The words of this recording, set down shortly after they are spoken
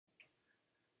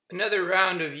Another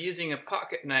round of using a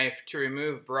pocket knife to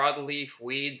remove broadleaf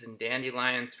weeds and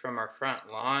dandelions from our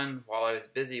front lawn. While I was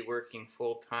busy working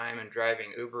full-time and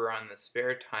driving Uber on the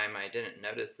spare time, I didn't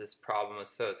notice this problem was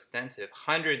so extensive.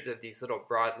 Hundreds of these little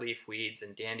broadleaf weeds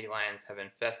and dandelions have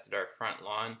infested our front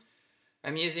lawn.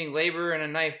 I'm using labor and a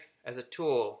knife as a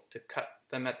tool to cut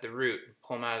them at the root and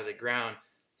pull them out of the ground.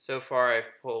 So far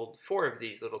I've pulled 4 of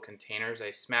these little containers.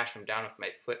 I smash them down with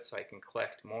my foot so I can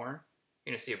collect more.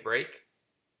 You're gonna see a break.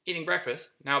 Eating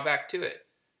breakfast, now back to it.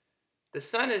 The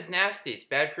sun is nasty. It's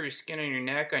bad for your skin on your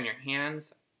neck, on your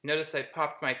hands. Notice I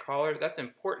popped my collar. That's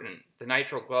important. The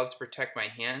nitrile gloves protect my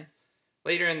hand.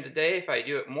 Later in the day, if I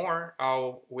do it more,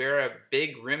 I'll wear a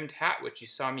big rimmed hat, which you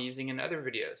saw me using in other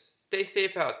videos. Stay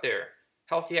safe out there.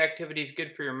 Healthy activity is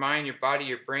good for your mind, your body,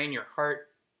 your brain, your heart.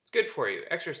 It's good for you.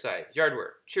 Exercise, yard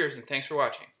work. Cheers and thanks for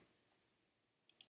watching.